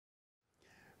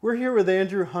We're here with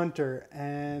Andrew Hunter,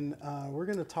 and we're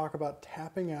going to talk about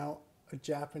tapping out a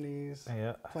Japanese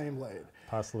plane blade.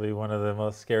 Possibly one of the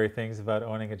most scary things about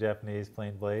owning a Japanese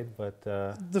plane blade, but...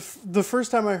 The first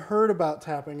time I heard about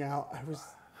tapping out, I was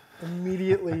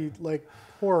immediately like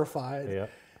horrified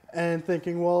and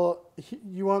thinking, well,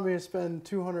 you want me to spend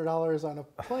 $200 on a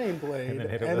plane blade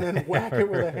and then whack it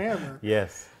with a hammer.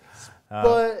 Yes.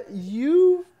 But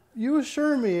you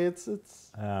assure me it's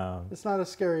not as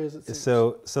scary as it seems.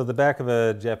 So the back of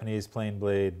a Japanese plane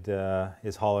blade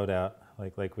is hollowed out,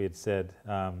 like we had said,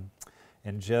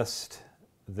 and just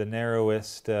the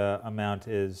narrowest amount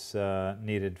is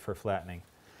needed for flattening.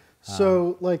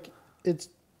 So like it's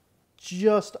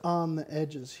just on the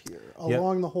edges here,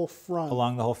 along the whole front.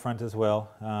 Along the whole front as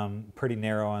well. Pretty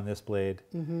narrow on this blade,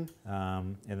 and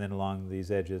then along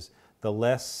these edges. The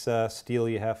less steel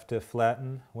you have to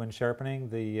flatten when sharpening,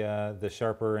 the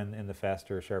sharper and the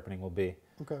faster sharpening will be.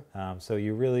 Okay. So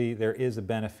there is a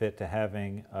benefit to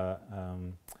having a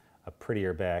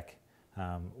prettier back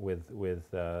with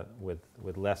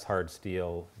less hard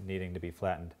steel needing to be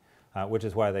flattened, which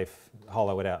is why they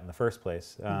hollow it out in the first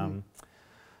place.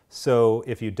 So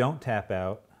if you don't tap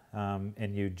out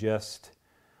and you just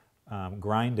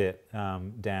grind it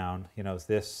down,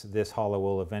 this hollow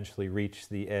will eventually reach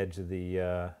the edge of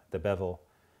the bevel,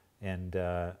 and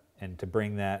to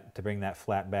bring that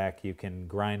flat back, you can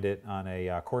grind it on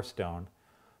a coarse stone,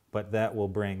 but that will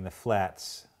bring the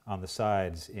flats on the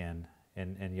sides in,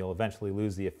 and you'll eventually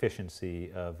lose the efficiency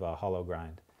of hollow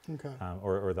grind,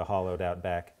 or the hollowed out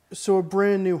back. So a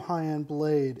brand new high-end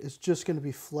blade is just going to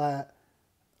be flat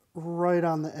right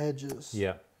on the edges.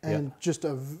 Yeah. And just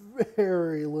a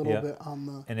very little bit on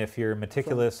the... And if you're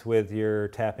meticulous with your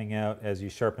tapping out as you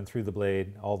sharpen through the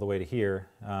blade all the way to here,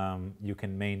 you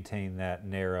can maintain that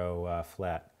narrow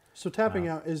flat. So tapping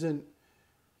out isn't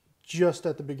just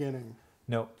at the beginning?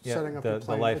 No, setting up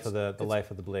the life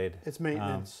of the blade. It's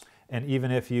maintenance. And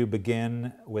even if you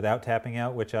begin without tapping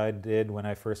out, which I did when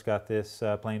I first got this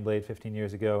plane blade 15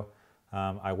 years ago,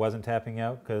 I wasn't tapping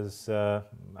out because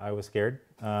I was scared.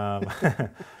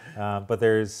 But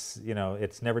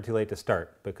it's never too late to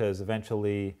start, because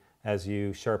eventually, as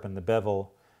you sharpen the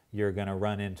bevel, you're going to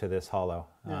run into this hollow.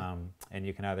 And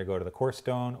you can either go to the coarse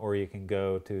stone, or you can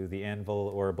go to the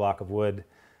anvil or a block of wood,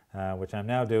 which I'm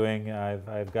now doing.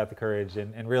 I've got the courage,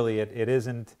 and really it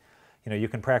isn't, you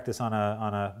can practice on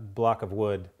a block of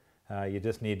wood. You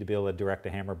just need to be able to direct a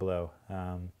hammer blow.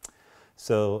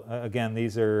 So again,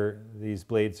 these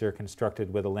blades are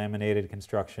constructed with a laminated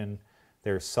construction.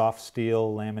 There's soft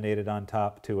steel laminated on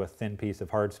top to a thin piece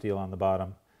of hard steel on the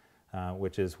bottom,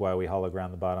 which is why we hollow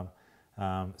ground the bottom.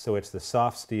 So it's the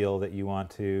soft steel that you want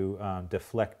to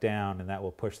deflect down, and that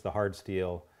will push the hard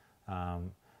steel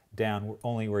down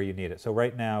only where you need it. So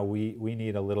right now we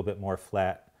need a little bit more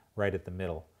flat right at the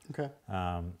middle. Okay.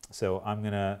 So I'm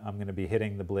gonna be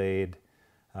hitting the blade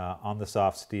on the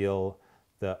soft steel.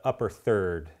 The upper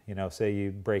third, say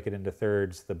you break it into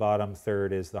thirds, the bottom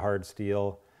third is the hard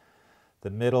steel. The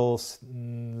middle's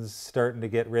starting to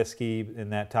get risky,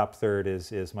 and that top third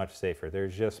is much safer.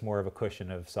 There's just more of a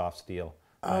cushion of soft steel.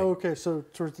 Oh, okay, so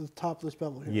towards the top of this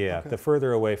bevel here. Yeah, okay. The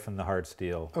further away from the hard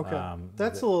steel. Okay,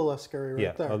 that's a little less scary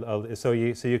right there. So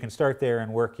you can start there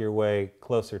and work your way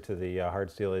closer to the hard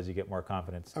steel as you get more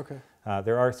confidence. Okay.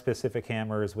 There are specific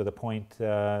hammers with a point,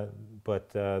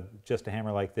 but just a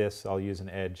hammer like this, I'll use an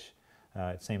edge,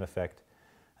 same effect.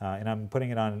 And I'm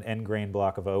putting it on an end grain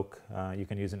block of oak. You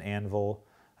can use an anvil.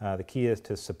 The key is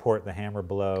to support the hammer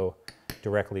blow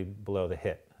directly below the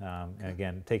hit. And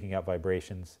again, taking out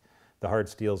vibrations. The hard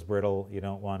steel's brittle. You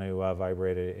don't want to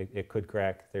vibrate it. It could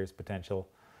crack. There's potential.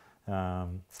 I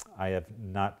have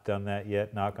not done that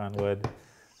yet, knock on wood.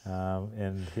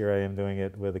 And here I am doing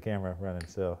it with the camera running.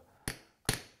 So.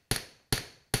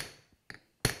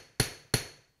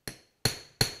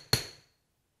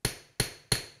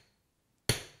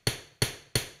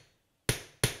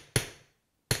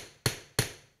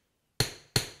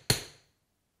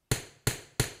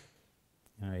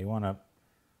 You want to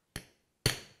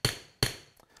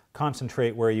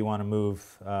concentrate where you want to move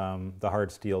the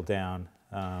hard steel down.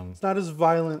 It's not as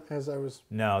violent as I was.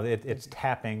 No, it's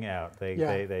tapping out.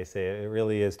 They say it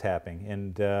really is tapping.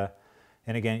 And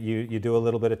again, you do a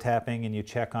little bit of tapping, and you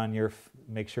check on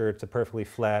make sure it's a perfectly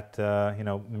flat,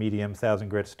 medium 1,000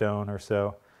 grit stone or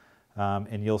so,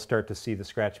 and you'll start to see the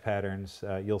scratch patterns.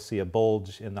 You'll see a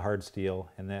bulge in the hard steel,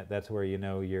 and that's where you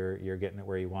know you're getting it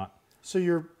where you want. So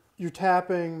you're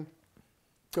tapping,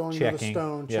 going to the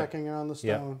stone, checking on the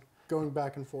stone, going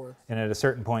back and forth. And at a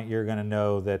certain point, you're going to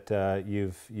know that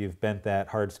you've bent that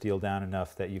hard steel down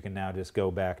enough that you can now just go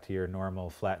back to your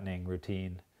normal flattening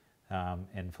routine.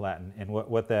 and flatten. And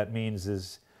what that means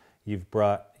is you've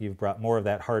brought more of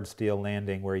that hard steel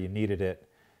landing where you needed it,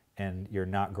 and you're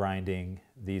not grinding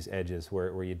these edges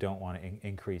where you don't want to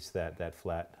increase that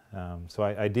flat. So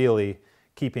ideally,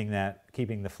 keeping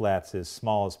the flats as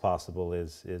small as possible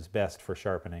is best for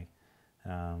sharpening.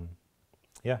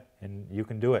 Yeah, and you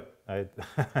can do it.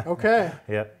 Okay.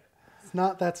 Yeah. It's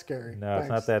not that scary. No, Thanks. It's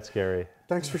not that scary.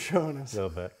 Thanks for showing us. A little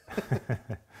bit.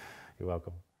 You're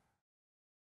welcome.